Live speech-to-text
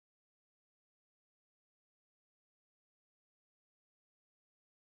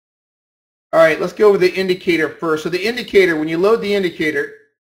All right, let's go over the indicator first. So the indicator, when you load the indicator,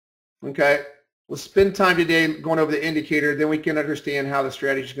 okay, we'll spend time today going over the indicator, then we can understand how the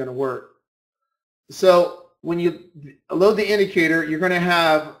strategy is going to work. So when you load the indicator, you're going to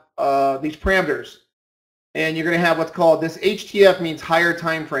have these parameters, and you're going to have what's called, this HTF means higher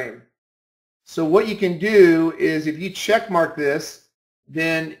time frame. So what you can do is if you check mark this,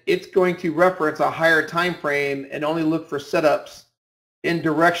 then it's going to reference a higher time frame and only look for setups in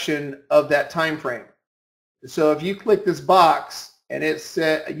direction of that time frame. So if you click this box and it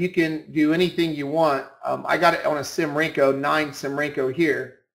said you can do anything you want. I got it on a SymmAlgo, 9 SymmAlgo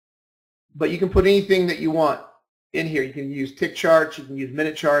here, but you can put anything that you want in here. You can use tick charts, you can use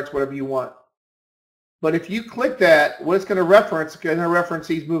minute charts, whatever you want. But if you click that, what it's going to reference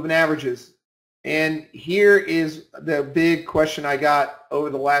these moving averages. And here is the big question I got over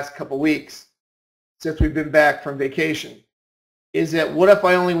the last couple weeks since we've been back from vacation, is that what if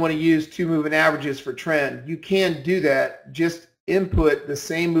I only want to use 2 moving averages for trend? You can do that. Just input the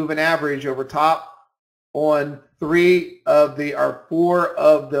same moving average over top on 4 of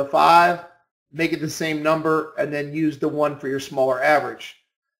the 5, make it the same number, and then use the 1 for your smaller average.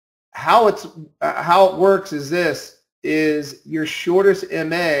 How it works is this, is your shortest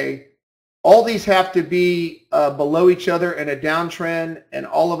MA, all these have to be below each other in a downtrend, and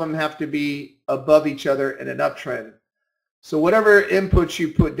all of them have to be above each other in an uptrend. So whatever inputs you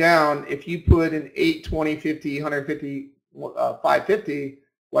put down, if you put an 8, 20, 50, 150, 550,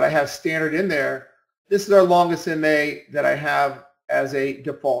 what I have standard in there, this is our longest MA that I have as a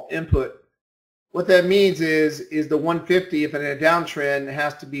default input. What that means is the 150, if in a downtrend,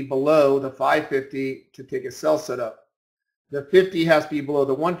 has to be below the 550 to take a sell setup. The 50 has to be below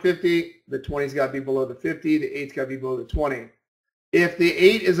the 150, the 20's got to be below the 50, the 8's got to be below the 20. If the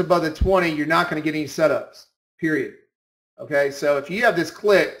 8 is above the 20, you're not going to get any setups, period. Okay, so if you have this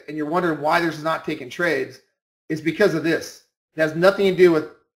clicked and you're wondering why there's not taking trades, it's because of this. It has nothing to do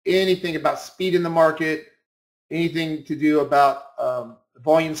with anything about speed in the market, anything to do about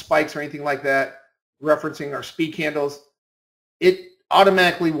volume spikes or anything like that, referencing our speed candles. It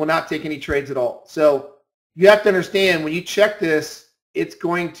automatically will not take any trades at all. So you have to understand, when you check this, it's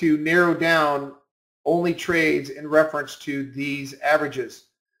going to narrow down only trades in reference to these averages.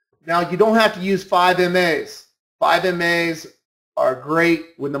 Now, you don't have to use 5 MAs. 5 MAs are great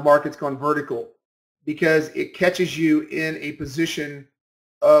when the market's gone vertical because it catches you in a position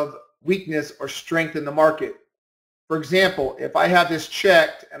of weakness or strength in the market. For example, if I have this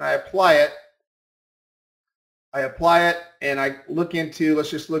checked and I apply it and I look into,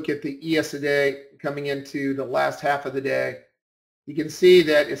 let's just look at the ES a day coming into the last half of the day, you can see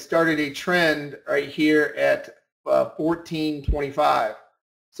that it started a trend right here at 1425.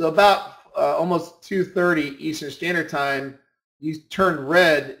 So about almost 2:30 Eastern Standard Time, you turned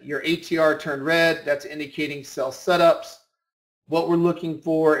red, your ATR turned red. That's indicating sell setups. What we're looking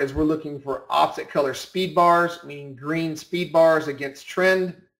for is we're looking for opposite color speed bars, meaning green speed bars against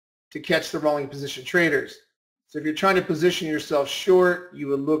trend to catch the rolling position traders. So if you're trying to position yourself short, you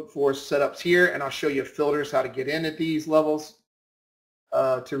would look for setups here, and I'll show you filters how to get in at these levels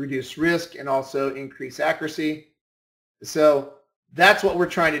to reduce risk and also increase accuracy. So that's what we're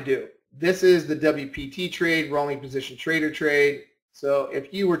trying to do. This is the WPT trade, rolling position trader trade. So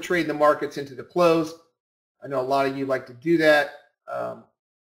if you were trading the markets into the close, I know a lot of you like to do that.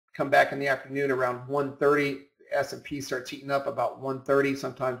 Come back in the afternoon around 1:30. The S&P starts heating up about 1:30,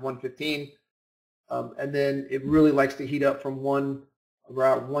 sometimes 1:15. And then it really likes to heat up from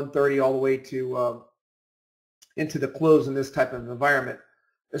around 1:30 all the way to into the close in this type of environment.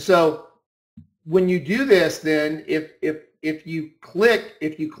 So when you do this, then if you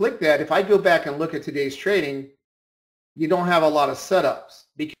click that, if I go back and look at today's trading, you don't have a lot of setups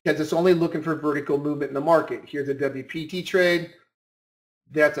because it's only looking for vertical movement in the market. Here's a WPT trade.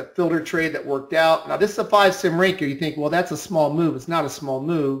 That's a filter trade that worked out. Now this is a 5 SymmAlgo. You think, well, that's a small move. It's not a small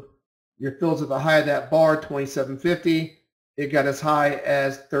move. Your fills at the high of that bar, 2750. It got as high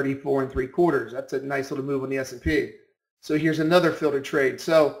as 34 3/4. That's a nice little move on the S&P. So here's another filter trade.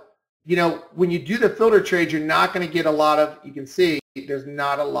 So, you know, when you do the filter trade, you're not going to get a lot of, you can see there's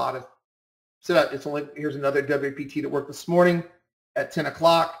not a lot of setup. It's only, here's another WPT that worked this morning at 10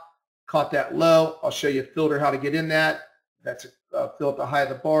 o'clock. Caught that low. I'll show you a filter how to get in that. That's a fill at the high of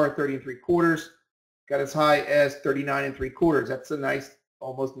the bar, 30 3/4. Got as high as 39 3/4. That's a nice,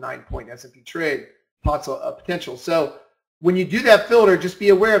 almost 9-point S&P trade. Lots of potential. So when you do that filter, just be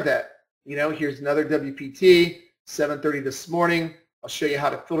aware of that. You know, here's another WPT, 7:30 this morning. I'll show you how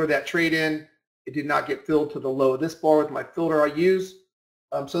to filter that trade in. It did not get filled to the low of this bar with my filter I use.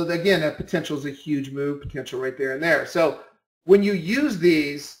 So again, that potential is a huge move, potential right there and there. So when you use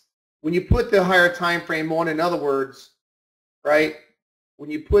these, when you put the higher time frame on, in other words, right, when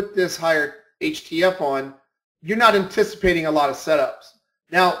you put this higher HTF on, you're not anticipating a lot of setups.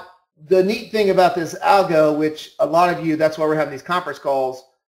 Now, the neat thing about this algo, which a lot of you, that's why we're having these conference calls,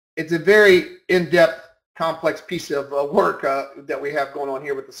 it's a very in-depth, complex piece of work that we have going on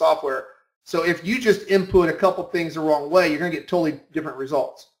here with the software. So if you just input a couple things the wrong way, you're going to get totally different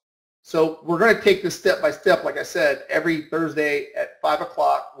results. So we're going to take this step by step. Like I said, every Thursday at 5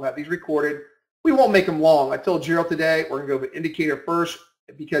 o'clock, we'll have these recorded. We won't make them long. I told Gerald today we're going to go with indicator first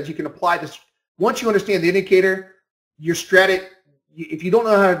because you can apply this. Once you understand the indicator, your strategy, if you don't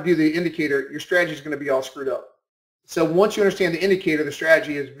know how to do the indicator, your strategy is going to be all screwed up. So once you understand the indicator, the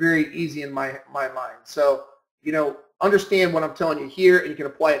strategy is very easy in my mind. So, you know, understand what I'm telling you here, and you can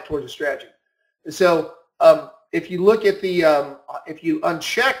apply it towards the strategy. So if you look at the, if you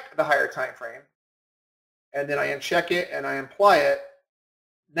uncheck the higher time frame, and then I uncheck it and I apply it,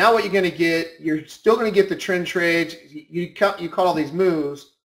 now what you're going to get, you're still going to get the trend trades. You caught all these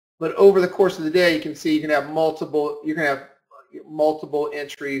moves, but over the course of the day, you can see you can have multiple. You're going to have multiple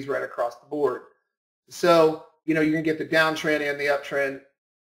entries right across the board. So you know you're going to get the downtrend and the uptrend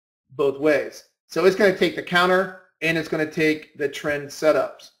both ways. So it's going to take the counter and it's going to take the trend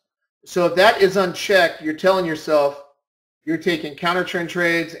setups. So if that is unchecked, you're telling yourself you're taking counter trend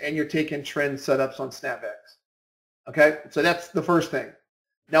trades and you're taking trend setups on snapbacks. Okay, so that's the first thing.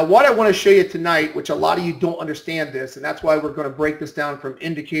 Now what I want to show you tonight, which a lot of you don't understand this, and that's why we're going to break this down from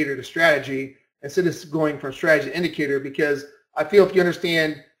indicator to strategy instead of going from strategy to indicator, because I feel if you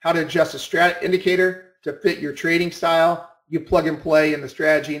understand how to adjust a indicator to fit your trading style, you plug and play in the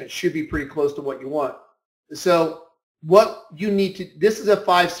strategy and it should be pretty close to what you want. So what you need to, this is a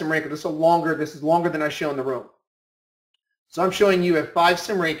 5 SymmAlgo. This is longer than I show in the room. So I'm showing you a 5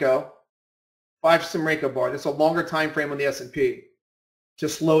 SymmAlgo bar. This is a longer time frame on the S&P to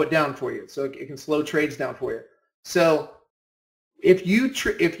slow it down for you. So it can slow trades down for you. So if you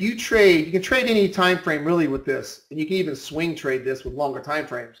trade, you can trade any time frame really with this, and you can even swing trade this with longer time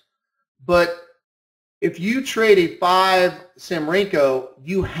frames. But if you trade a 5 SymmAlgo,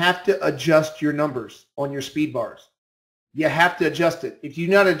 you have to adjust your numbers on your speed bars. You have to adjust it. If you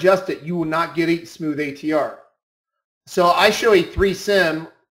do not adjust it, you will not get a smooth ATR. So I show a 3 Sym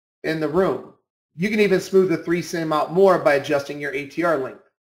in the room. You can even smooth the 3 Sym out more by adjusting your ATR length.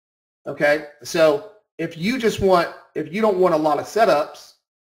 Okay, so if you don't want a lot of setups,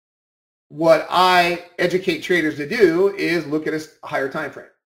 what I educate traders to do is look at a higher time frame.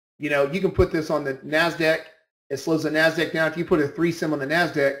 You know, you can put this on the NASDAQ. It slows the NASDAQ down. If you put a 3 Sym on the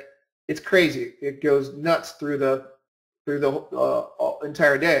NASDAQ, it's crazy. It goes nuts through the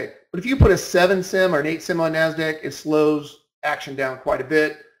entire day. But if you put a 7 Sym or an 8 Sym on NASDAQ, it slows action down quite a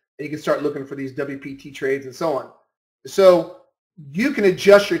bit. And you can start looking for these WPT trades and so on. So you can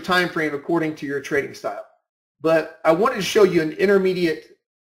adjust your time frame according to your trading style. But I wanted to show you an intermediate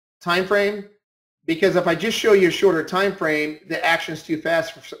time frame, because if I just show you a shorter time frame, the action's too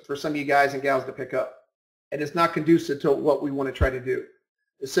fast for some of you guys and gals to pick up. And it's not conducive to what we want to try to do.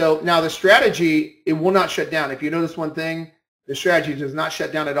 So now the strategy, it will not shut down. If you notice one thing, the strategy does not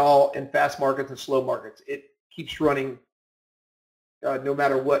shut down at all in fast markets and slow markets. It keeps running no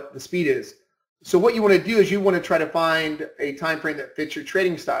matter what the speed is. So what you want to do is you want to try to find a time frame that fits your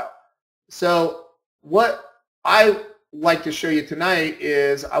trading style. So what I like to show you tonight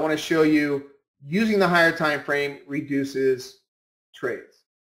is I want to show you using the higher time frame reduces trades.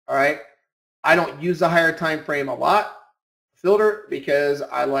 All right. I don't use the higher time frame a lot, filter, because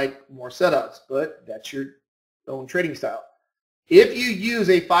I like more setups, but that's your own trading style. If you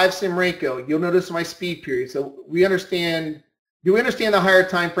use a 5 SymmAlgo, you'll notice my speed period. So we understand. Do we understand the higher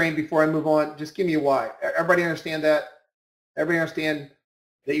time frame before I move on? Just give me a why. Everybody understand that? Everybody understand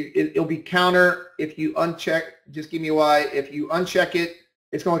that it'll be counter if you uncheck? Just give me a why. If you uncheck it,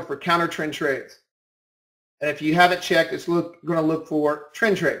 it's going to look for counter trend trades. And if you have it checked, it's going to look for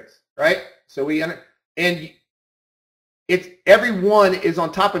trend trades, right? So every one is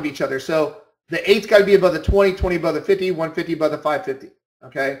on top of each other. So the 8's got to be above the 20, 20 above the 50, 150 above the 550.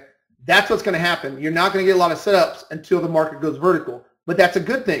 Okay. That's what's going to happen. You're not going to get a lot of setups until the market goes vertical. But that's a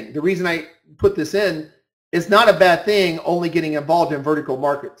good thing. The reason I put this in, it's not a bad thing only getting involved in vertical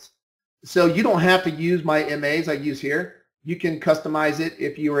markets. So you don't have to use my MAs I use here. You can customize it.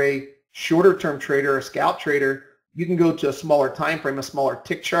 If you're a shorter term trader, a scalp trader, you can go to a smaller time frame, a smaller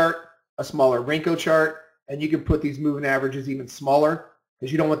tick chart, a smaller Renko chart, and you can put these moving averages even smaller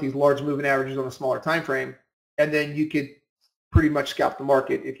because you don't want these large moving averages on a smaller time frame. And then you could pretty much scalp the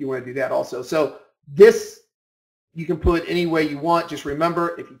market if you want to do that also. So this you can put any way you want. Just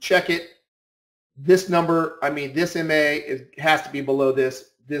remember, if you check it, this number, I mean this MA has to be below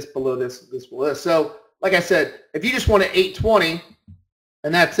this this below this below this. So like I said, if you just want an 820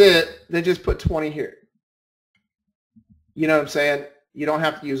 and that's it, then just put 20 here. You know what I'm saying? You don't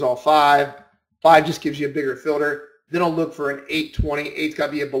have to use all 5. 5 just gives you a bigger filter. Then I'll look for an 820. 8's got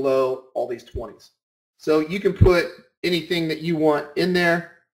to be below all these 20s. So you can put anything that you want in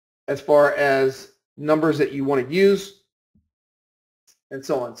there as far as numbers that you want to use and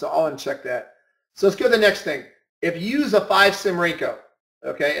so on. So I'll uncheck that. So let's go to the next thing. If you use a 5 SymmAlgo,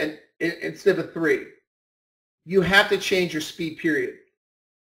 okay, and instead of a 3, you have to change your speed period.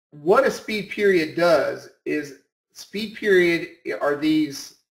 What a speed period does is speed period are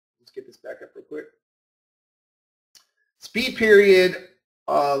these, let's get this back up real quick. Speed period,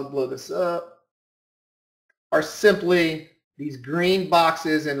 blow this up, are simply these green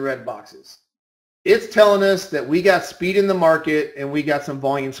boxes and red boxes. It's telling us that we got speed in the market and we got some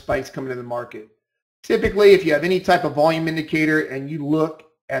volume spikes coming in the market. Typically, if you have any type of volume indicator and you look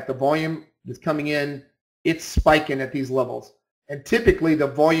at the volume that's coming in, it's spiking at these levels. And typically, the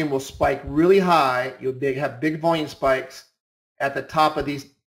volume will spike really high. You'll have big volume spikes at the top of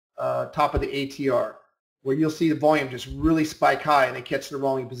these, top of the ATR, where you'll see the volume just really spike high and they catch the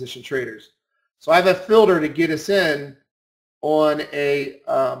wrong position traders. So I have a filter to get us in on a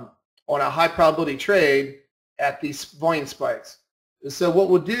high probability trade at these volume spikes. So what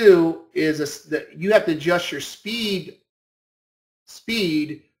we'll do is that you have to adjust your speed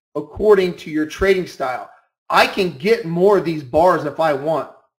according to your trading style. I can get more of these bars if I want,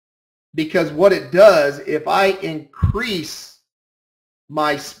 because what it does, if I increase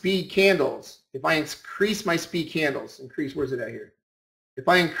my speed candles, where's it at here? If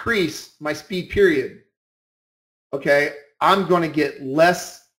I increase my speed period, okay, I'm going to get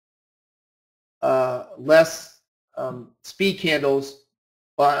less speed candles,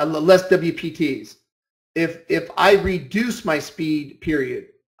 less WPTs. If I reduce my speed period,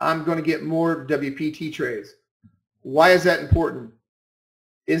 I'm going to get more WPT trades. Why is that important?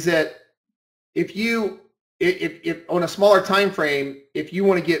 Is that if on a smaller time frame, if you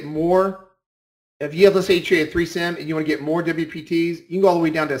want to get more, if you have, let's say you trade a 3 sim and you want to get more WPTs, you can go all the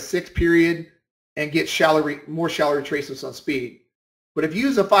way down to a 6 period and get more shallow retracements on speed. But if you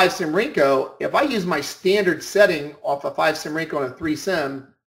use a 5 SymmAlgo, if I use my standard setting off a 5 SymmAlgo on a 3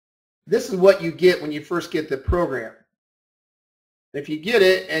 sim, this is what you get when you first get the program. If you get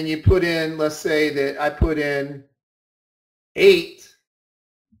it and you put in, let's say that I put in 8,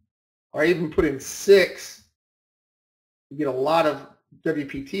 or I even put in 6, you get a lot of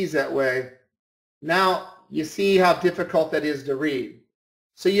WPTs that way. Now you see how difficult that is to read.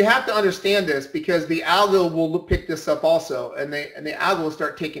 So you have to understand this, because the algo will pick this up also, and the algo will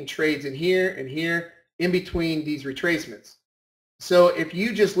start taking trades in here and here in between these retracements. So if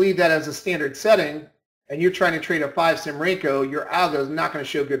you just leave that as a standard setting and you're trying to trade a 5 SymmAlgo, your algo is not going to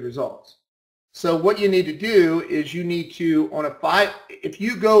show good results. So what you need to do is you need to, on a 5, if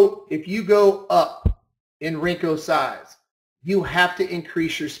you go up in Renko size, you have to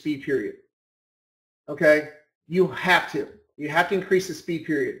increase your speed period. Okay? You have to increase the speed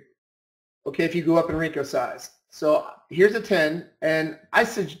period. Okay, if you go up in Renko size. So here's a 10, and I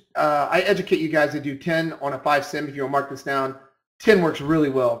educate you guys to do 10 on a 5 sim. If you want to mark this down, 10 works really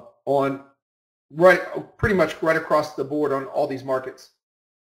well on pretty much right across the board on all these markets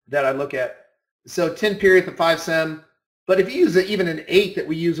that I look at. So 10 period for 5 sim, but if you use even an 8 that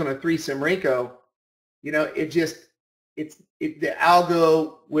we use on a 3 SymmAlgo, you know, the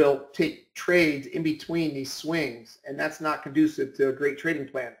algo will take trades in between these swings, and that's not conducive to a great trading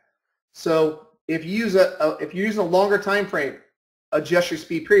plan. So if you use if you're using a longer time frame, adjust your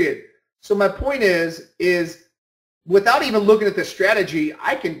speed period. So my point is without even looking at the strategy,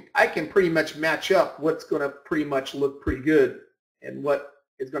 I can pretty much match up what's going to pretty much look pretty good and what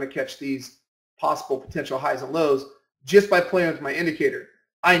is going to catch these possible potential highs and lows just by playing with my indicator.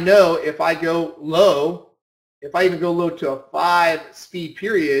 I know if I go low, if I even go low to a 5 speed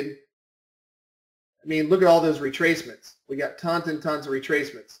period, I mean, look at all those retracements. We got tons and tons of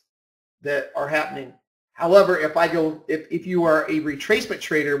retracements that are happening. However, if you are a retracement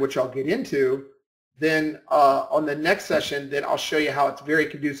trader, which I'll get into, then on the next session, then I'll show you how it's very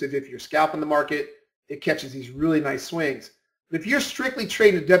conducive. If you're scalping the market, it catches these really nice swings. But if you're strictly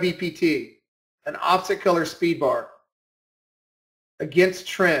trading a WPT, an offset color speed bar against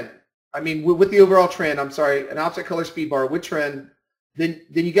trend, I mean, with the overall trend, I'm sorry, an offset color speed bar with trend, then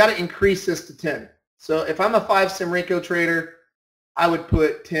you got to increase this to 10. So if I'm a 5 SymmAlgo trader, I would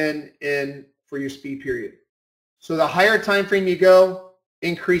put 10 in for your speed period. So the higher time frame you go,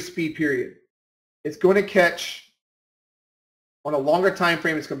 increase speed period. It's going to catch on a longer time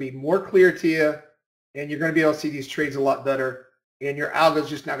frame. It's going to be more clear to you, and you're going to be able to see these trades a lot better. and your algo is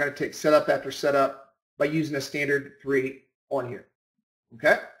just not going to take setup after setup by using a standard 3 on here.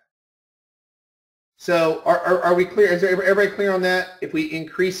 Okay? So are we clear? Is everybody clear on that? If we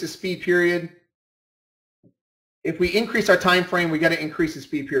increase the speed period, if we increase our time frame, we got to increase the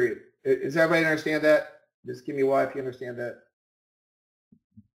speed period. Does everybody understand that? Just give me why if you understand that.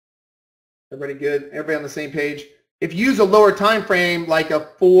 Everybody good? Everybody on the same page? If you use a lower time frame like a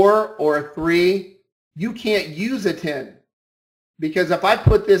 4 or a 3, you can't use a 10. Because if I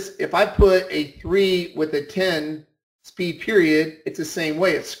put a 3 with a 10 speed period, it's the same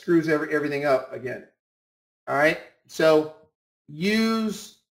way. It screws everything up again. All right? So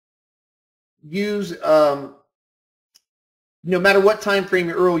use no matter what time frame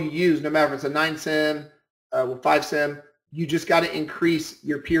URL you use, no matter if it's a 9 sim or 5 sim, you just got to increase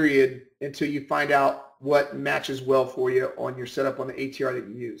your period until you find out what matches well for you on your setup on the ATR that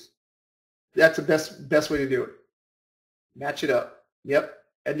you use. That's the best way to do it. Match it up. Yep.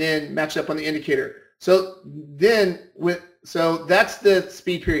 And then match it up on the indicator. So that's the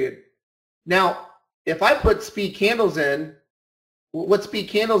speed period. Now, if I put speed candles in, what speed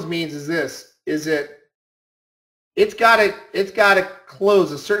candles means is this, is that it's got to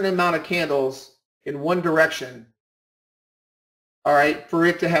close a certain amount of candles in one direction, all right, for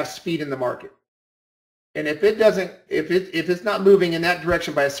it to have speed in the market. And if it doesn't, if it's not moving in that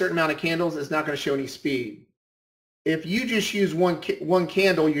direction by a certain amount of candles, it's not going to show any speed. If you just use one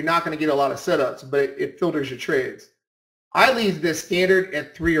candle, you're not going to get a lot of setups, but it filters your trades. I leave this standard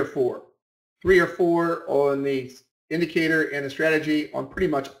at 3 or 4. 3 or 4 on the indicator and the strategy on pretty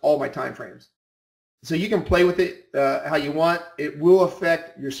much all my time frames. So you can play with it how you want. It will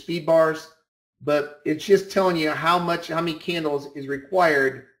affect your speed bars, but it's just telling you how many candles is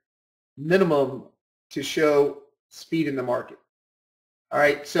required minimum to show speed in the market. All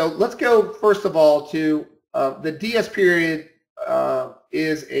right, so let's go first of all to the DS period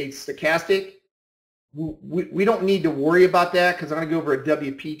is a stochastic. We don't need to worry about that because I'm going to go over a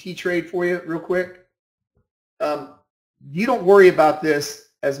WPT trade for you real quick. You don't worry about this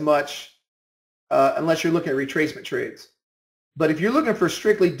as much unless you're looking at retracement trades. But if you're looking for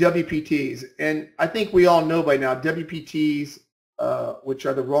strictly WPTs, and I think we all know by now WPTs, which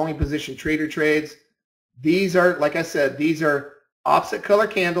are the wrongly positioned trader trades, these are, like I said, these are opposite color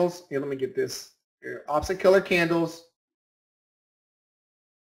candles. Here, let me get this. Here, opposite color candles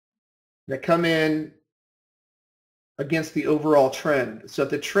that come in against the overall trend. So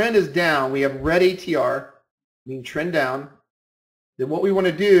if the trend is down, we have red ATR, meaning trend down. Then what we want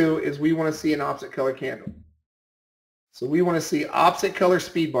to do is we want to see an opposite color candle. So we want to see opposite color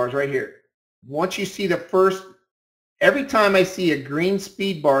speed bars right here. Once you see the first, every time I see a green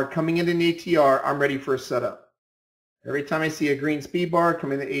speed bar coming into the ATR, I'm ready for a setup. Every time I see a green speed bar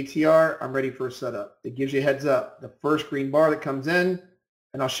coming in the ATR, I'm ready for a setup. It gives you a heads up. The first green bar that comes in,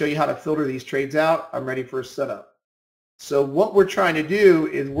 and I'll show you how to filter these trades out, I'm ready for a setup. So what we're trying to do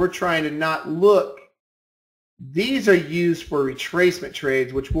is we're trying to not look. These are used for retracement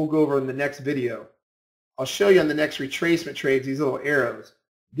trades, which we'll go over in the next video. I'll show you on the next retracement trades, these little arrows.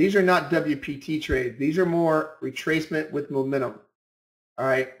 These are not WPT trades. These are more retracement with momentum. All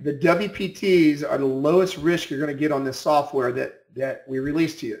right, the WPTs are the lowest risk you're going to get on this software that we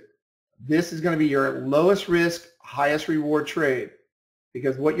released to you. This is going to be your lowest risk, highest reward trade,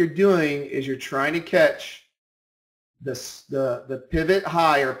 because what you're doing is you're trying to catch the pivot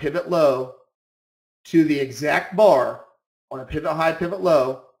high or pivot low to the exact bar on a pivot high, pivot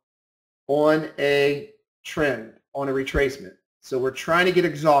low on a trend, on a retracement. So we're trying to get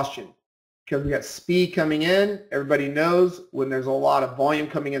exhaustion because we got speed coming in. Everybody knows when there's a lot of volume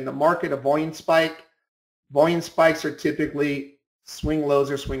coming in the market, a volume spike. Volume spikes are typically swing lows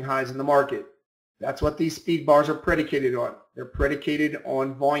or swing highs in the market. That's what these speed bars are predicated on. They're predicated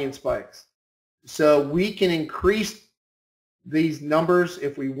on volume spikes. So we can increase these numbers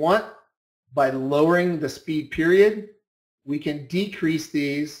if we want by lowering the speed period. We can decrease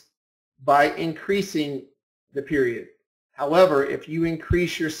these by increasing the period. However, if you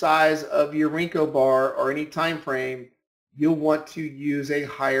increase your size of your Renko bar or any time frame, you'll want to use a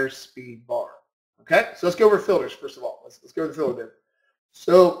higher speed bar. Okay, so let's go over filters first of all. Let's go over the filter then.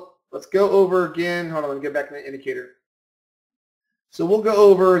 So let's go over again. Hold on, let me get back to the indicator. So we'll go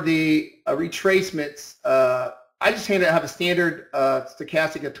over the retracements. I just have a standard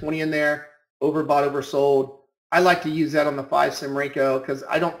stochastic of 20 in there, overbought, oversold. I like to use that on the 5 sim Renko because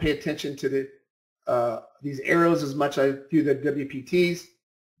I don't pay attention to these arrows as much as I do the WPTs.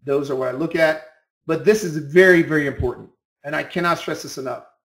 Those are what I look at. But this is very, very important, and I cannot stress this enough.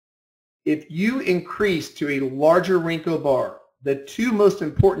 If you increase to a larger Renko bar, the two most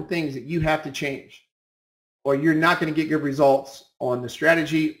important things that you have to change or you're not going to get good results on the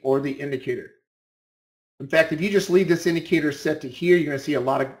strategy or the indicator. In fact, if you just leave this indicator set to here, you're going to see a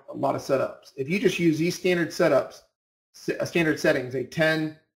lot of setups. If you just use these standard setups, standard settings, a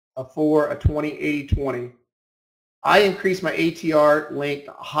 10, a 4, a 20, 80, 20, I increase my ATR length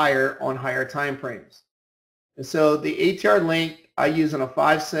higher on higher time frames. And so the ATR length I use on a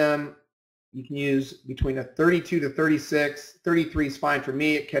 5-sim, you can use between a 32 to 36. 33 is fine for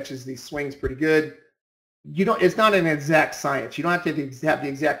me. It catches these swings pretty good. It's not an exact science. You don't have to have the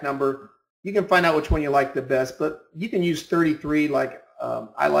exact number. You can find out which one you like the best, but you can use 33 like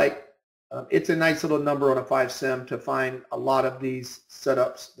I like. It's a nice little number on a 5-sim to find a lot of these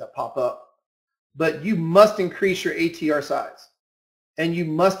setups that pop up. But you must increase your ATR size, and you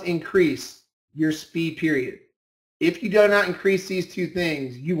must increase your speed period. If you do not increase these two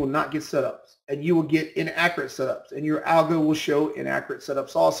things, you will not get setups, and you will get inaccurate setups, and your algo will show inaccurate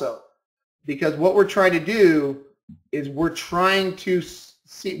setups also. Because what we're trying to do is we're trying to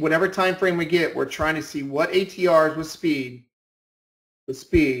see whatever time frame we get, we're trying to see what ATRs with speed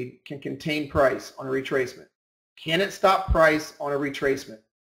can contain price on a retracement. Can it stop price on a retracement?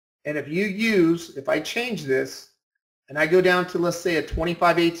 And if I change this and I go down to, let's say, a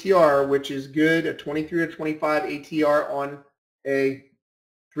 25 ATR, which is good, a 23 or 25 ATR on a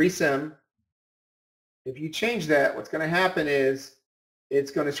 3-sim, if you change that, what's going to happen is it's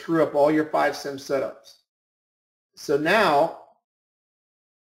going to screw up all your 5-sim setups. So now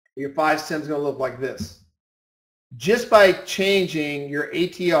your 5-sim is going to look like this. Just by changing your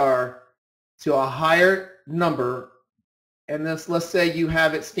ATR to a higher number, and let's say you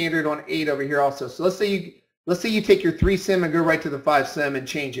have it standard on 8 over here also. So let's say you take your 3-sim and go right to the 5-sim and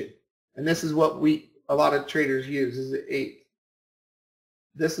change it. And this is what a lot of traders use, is 8.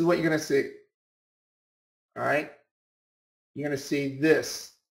 This is what you're going to see. All right? You're going to see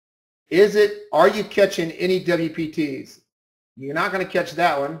this. Are you catching any WPTs? You're not going to catch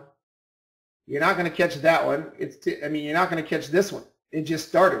that one. You're not going to catch that one. You're not going to catch this one. It just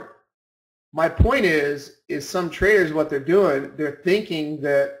started. My point is some traders, what they're doing, they're thinking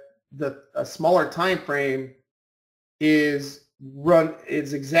that a smaller time frame is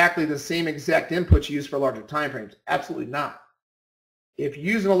exactly the same exact inputs used for larger time frames. Absolutely not. If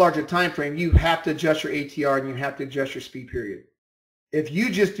you're using a larger time frame, you have to adjust your ATR and you have to adjust your speed period. If you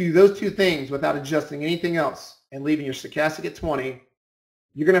just do those two things without adjusting anything else and leaving your stochastic at 20,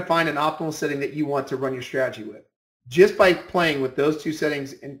 you're going to find an optimal setting that you want to run your strategy with. Just by playing with those two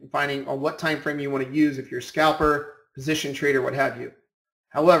settings and finding on what time frame you want to use, if you're a scalper, position trader, what have you.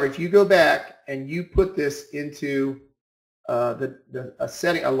 However, if you go back and you put this into a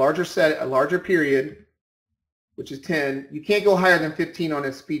larger period, which is 10, you can't go higher than 15 on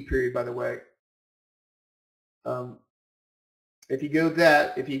a speed period, by the way. If you go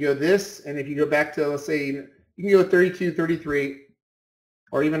this, and if you go back to, let's say, you can go 32, 33,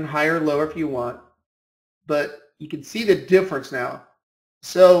 or even higher or lower if you want, but you can see the difference now.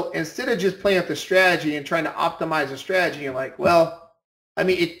 So instead of just playing with the strategy and trying to optimize a strategy, you're like, well,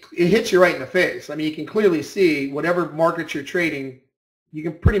 it hits you right in the face. You can clearly see whatever market you're trading, you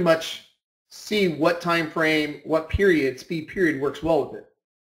can pretty much see what time frame, what period, speed period works well with it,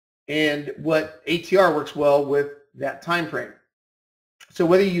 and what ATR works well with that time frame. So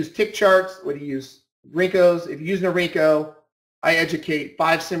whether you use tick charts, whether you use Rinkos, if you're using a Rinko, I educate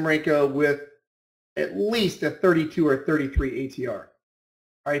 5-sim Rinko with at least a 32 or 33 ATR. All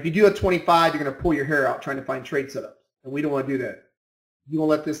right, if you do a 25, you're going to pull your hair out trying to find trade setups, and we don't want to do that. You want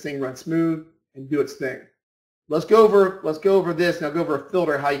to let this thing run smooth and do its thing. Let's go over this, and I'll go over a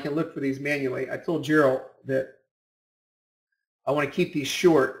filter, how you can look for these manually. I told Gerald that I want to keep these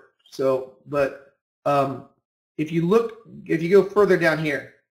short. So, but if you go further down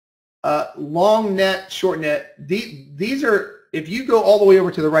here, long net, short net, these are, if you go all the way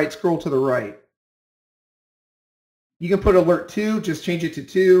over to the right, scroll to the right, you can put alert 2, just change it to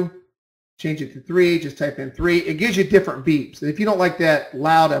 2, change it to 3, just type in 3. It gives you different beeps. And if you don't like that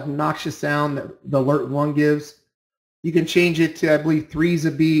loud, obnoxious sound that the alert 1 gives, you can change it to, I believe, 3 is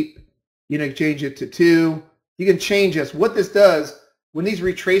a beep. You can change it to 2. You can change this. What this does, when these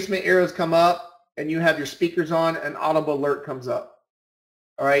retracement arrows come up and you have your speakers on, an audible alert comes up.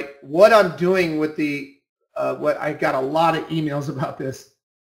 All right. What I'm doing with I got a lot of emails about this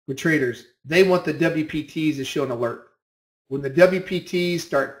with traders. They want the WPTs to show an alert. When the WPTs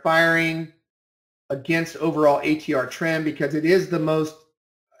start firing against overall ATR trend, because it is the most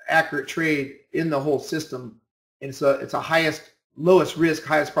accurate trade in the whole system, and it's a lowest risk,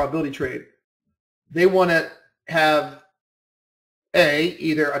 highest probability trade, they want to have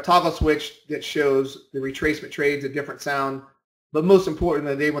either a toggle switch that shows the retracement trades, a different sound, but most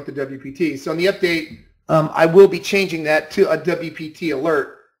importantly, they want the WPT. So in the update, I will be changing that to a WPT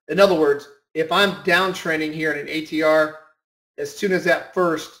alert. In other words, if I'm downtrending here in an ATR, as soon as that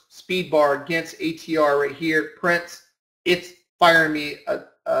first speed bar against ATR right here prints, it's firing me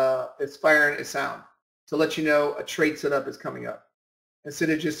it's firing a sound to let you know a trade setup is coming up instead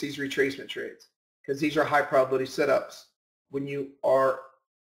of just these retracement trades, because these are high probability setups when you are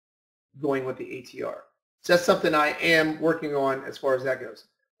going with the ATR. So that's something I am working on as far as that goes.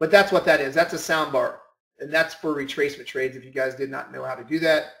 But that's what that is. That's a sound bar, and that's for retracement trades. If you guys did not know how to do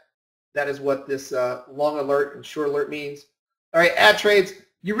that, that is what this long alert and short alert means. All right, ad trades.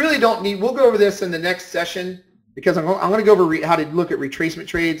 You really don't need, we'll go over this in the next session, because I'm going to go over how to look at retracement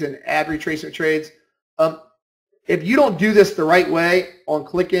trades and ad retracement trades. If you don't do this the right way on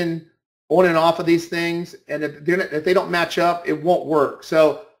clicking on and off of these things, and if they don't match up, it won't work.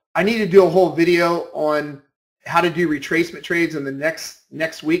 So I need to do a whole video on how to do retracement trades in the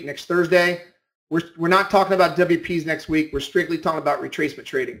next week, next Thursday. We're not talking about WPs next week. We're strictly talking about retracement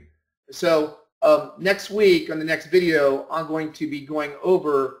trading. So next week on the next video, I'm going to be going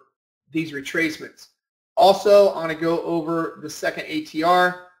over these retracements. Also, I'm going to go over the second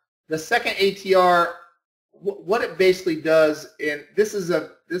ATR. The second ATR, what it basically does, and this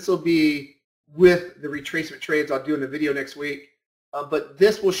will be with the retracement trades I'll do in the video next week, but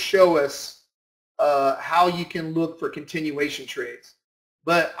this will show us how you can look for continuation trades.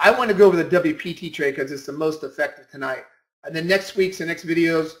 But I want to go over the WPT trade because it's the most effective tonight. And then next week's and next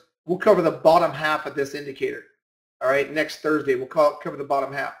videos, we'll cover the bottom half of this indicator. All right, next Thursday, we'll cover the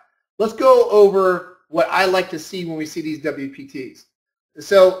bottom half. Let's go over what I like to see when we see these WPTs.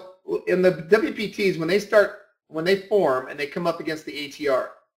 So in the WPTs, when they form and they come up against the ATR,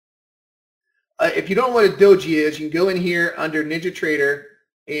 if you don't know what a doji is, you can go in here under NinjaTrader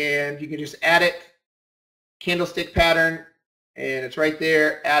and you can just add it, candlestick pattern, and it's right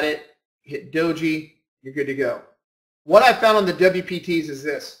there. Add it, hit doji, you're good to go. What I found on the WPTs is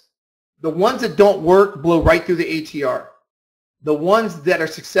this. The ones that don't work blow right through the ATR. The ones that are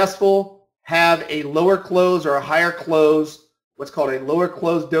successful have a lower close or a higher close, what's called a lower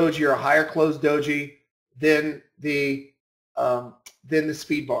close doji or a higher close doji than the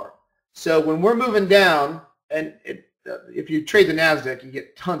speed bar. So when we're moving down, and if you trade the NASDAQ, you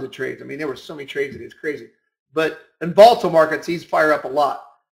get tons of trades. I mean, there were so many trades that it's crazy. But in volatile markets, these fire up a lot.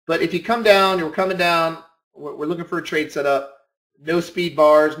 But if you come down, you're coming down, we're looking for a trade setup, no speed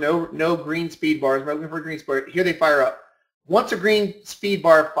bars, no green speed bars. We're looking for a green speed bar. Here they fire up. Once a green speed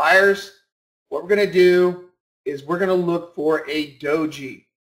bar fires, what we're going to do is we're going to look for a doji.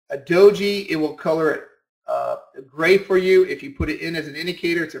 A doji, it will color it gray for you. If you put it in as an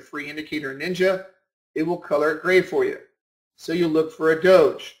indicator, it's a free indicator in Ninja. It will color it gray for you. So you look for a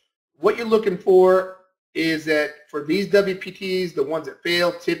doge. What you're looking for is that for these WPTs, the ones that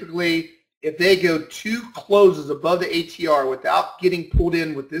fail, typically if they go 2 closes above the ATR without getting pulled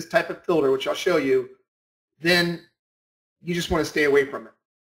in with this type of filter, which I'll show you, then you just want to stay away from it.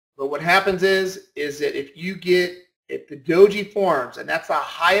 But what happens is that if the doji forms, and that's the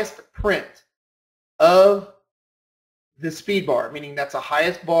highest print of the speed bar, meaning that's the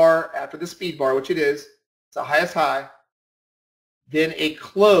highest bar after the speed bar, which it is, it's the highest high, then a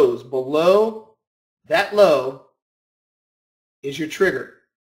close below that low is your trigger.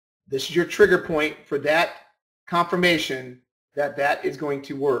 This is your trigger point for that confirmation that that is going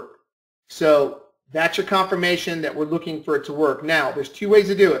to work. So that's your confirmation that we're looking for it to work. Now, there's 2 ways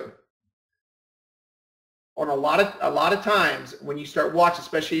to do it. On a lot of times when you start watching,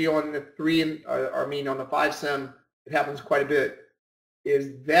 especially on the 3 and on the 5 sim, it happens quite a bit.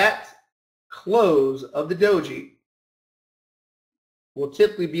 Is that close of the doji will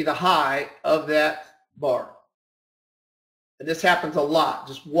typically be the high of that bar. And this happens a lot.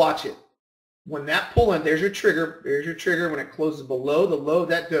 Just watch it. When that pull in, there's your trigger. There's your trigger when it closes below the low of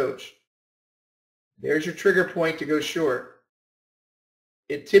that doge. There's your trigger point to go short.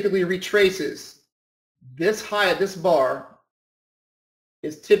 It typically retraces. This high of this bar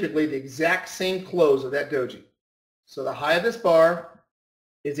is typically the exact same close of that doji. So the high of this bar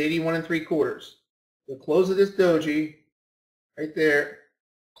is 81 3/4. The close of this doji, right there,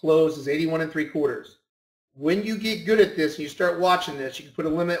 close is 81 3/4. When you get good at this and you start watching this, you can put a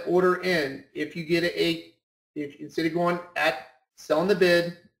limit order in. If you get if instead of going at selling the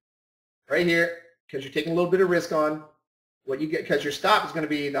bid right here, because you're taking a little bit of risk on what you get, because your stop is going to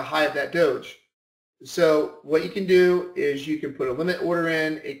be the high of that doge. So what you can do is you can put a limit order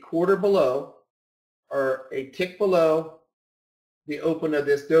in 1/4 below or a tick below the open of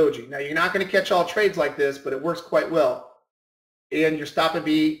this doji. Now you're not going to catch all trades like this, but it works quite well. And your stop would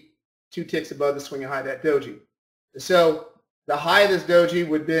be 2 ticks above the swinging high of that doji. So the high of this doji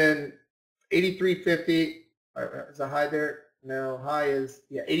would have been 83.50. Is the high there? No, high is,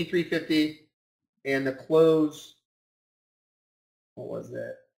 yeah, 83.50. And the close, what was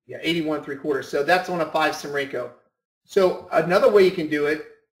that? Yeah, 81.75. So that's on a 5 SymmAlgo. So another way you can do it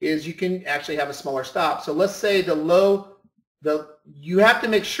is you can actually have a smaller stop. So let's say the low, you have to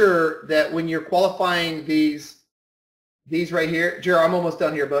make sure that when you're qualifying these right here, Jared, I'm almost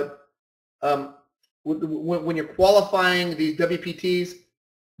done here, bud. When you're qualifying these WPTs,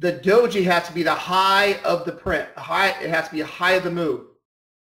 the doji has to be the high of the print. It has to be a high of the move.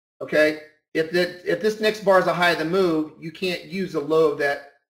 Okay? If this next bar is a high of the move, you can't use the low of that.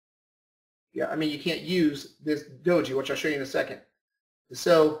 Yeah, I mean, you can't use this doji, which I'll show you in a second.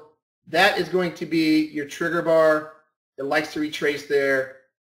 So that is going to be your trigger bar. It likes to retrace there,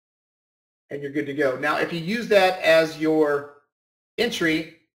 and you're good to go. Now, if you use that as your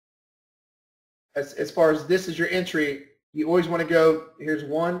entry, as far as this is your entry, you always want to go, here's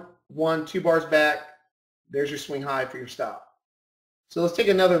 2 bars back. There's your swing high for your stop. So let's take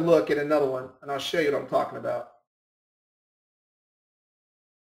another look at another one, and I'll show you what I'm talking about.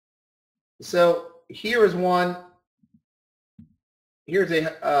 So here is one. Here's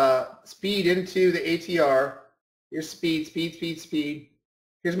a speed into the ATR. Here's speed.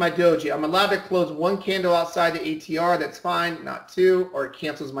 Here's my doji. I'm allowed to close 1 candle outside the ATR. That's fine, not 2, or it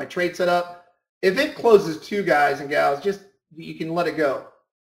cancels my trade setup. If it closes 2, guys and gals, just you can let it go.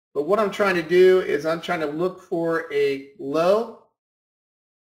 But what I'm trying to do is I'm trying to look for a low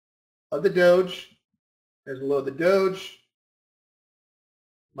of the Doge. There's a low of the Doge.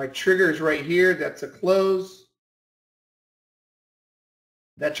 My trigger is right here. That's a close.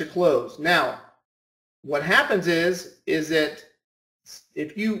 That's your close. Now, what happens is that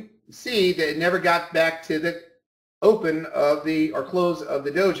if you see that it never got back to the open of the or close of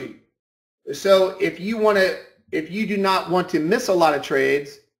the doji. So if you do not want to miss a lot of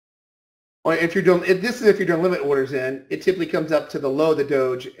trades, or if you're doing limit orders in, it typically comes up to the low of the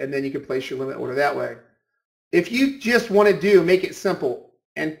doge, and then you can place your limit order that way. If you just want to make it simple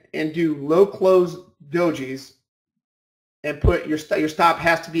and do low close dojis, and put your stop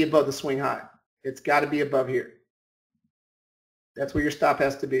has to be above the swing high. It's got to be above here. That's where your stop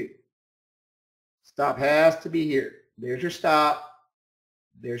has to be. Stop has to be here. There's your stop.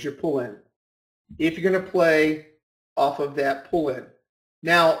 There's your pull in. If you're going to play off of that pull in.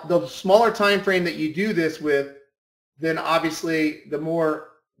 Now, the smaller time frame that you do this with, then obviously the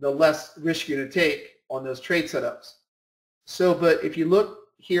less risk you're going to take on those trade setups. So, but if you look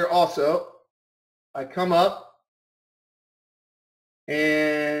here also, I come up,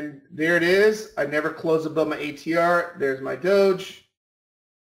 and there it is. I never close above my ATR. There's my Doge.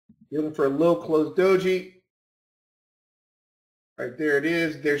 You're looking for a low close doji. Right there it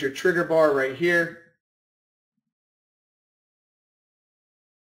is. There's your trigger bar right here.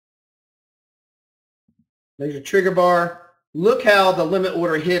 There's your trigger bar. Look how the limit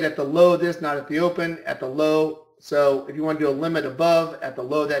order hit at the low of this, not at the open, at the low. So if you want to do a limit above at the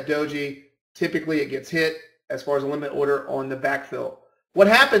low of that doji, typically it gets hit as far as a limit order on the backfill. What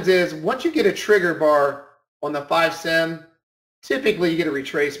happens is once you get a trigger bar on the 5 Sym, typically you get a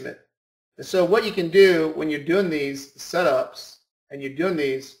retracement. And so what you can do when you're doing these setups and you're doing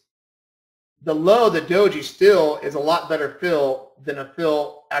these, the low of the doji still is a lot better fill than a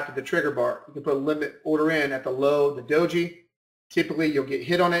fill after the trigger bar. You can put a limit order in at the low of the doji. Typically you'll get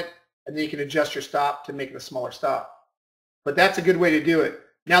hit on it, and then you can adjust your stop to make it a smaller stop. But that's a good way to do it.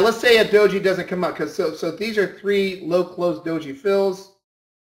 Now let's say a doji doesn't come up, because so these are 3 low close doji fills.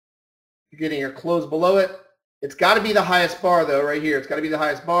 You're getting your close below it. It's got to be the highest bar though, right here. It's got to be the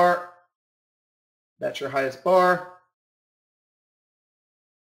highest bar. That's your highest bar.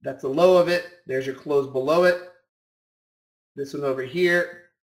 That's the low of it. There's your close below it. This one over here,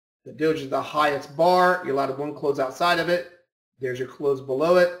 the doji is the highest bar. You're allowed to 1 close outside of it. There's your close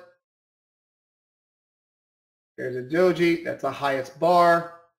below it. There's a doji. That's the highest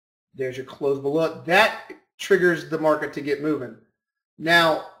bar. There's your close below it. That triggers the market to get moving.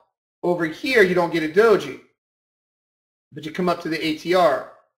 Now, over here, you don't get a doji, but you come up to the ATR.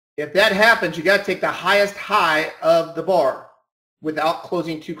 If that happens, you got to take the highest high of the bar without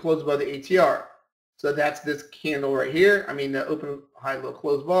closing too close above the ATR. So that's this candle right here. I mean the open, high, low,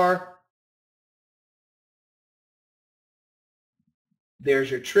 close bar. There's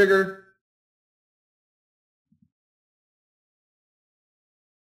your trigger.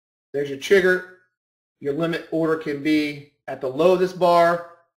 There's your trigger. Your limit order can be at the low of this bar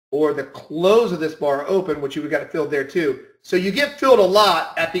or the close of this bar open, which you would got to fill there too. So you get filled a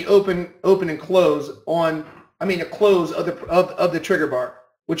lot at the open and close on, the close of the trigger bar,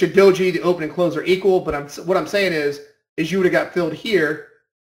 which a doji, the open and close are equal. But what I'm saying is you would have got filled here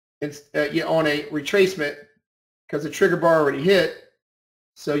on a retracement because the trigger bar already hit.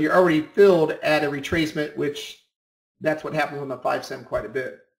 So you're already filled at a retracement, which that's what happens on the 5-sem quite a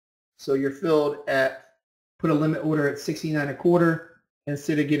bit. So you're filled at, put a limit order at 69.25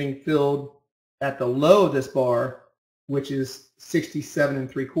 instead of getting filled at the low of this bar, which is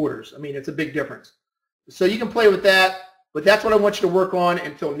 67.75. I mean, it's a big difference. So you can play with that, but that's what I want you to work on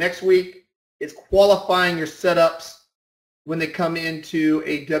until next week. It's qualifying your setups when they come into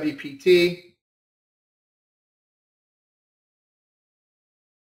a WPT.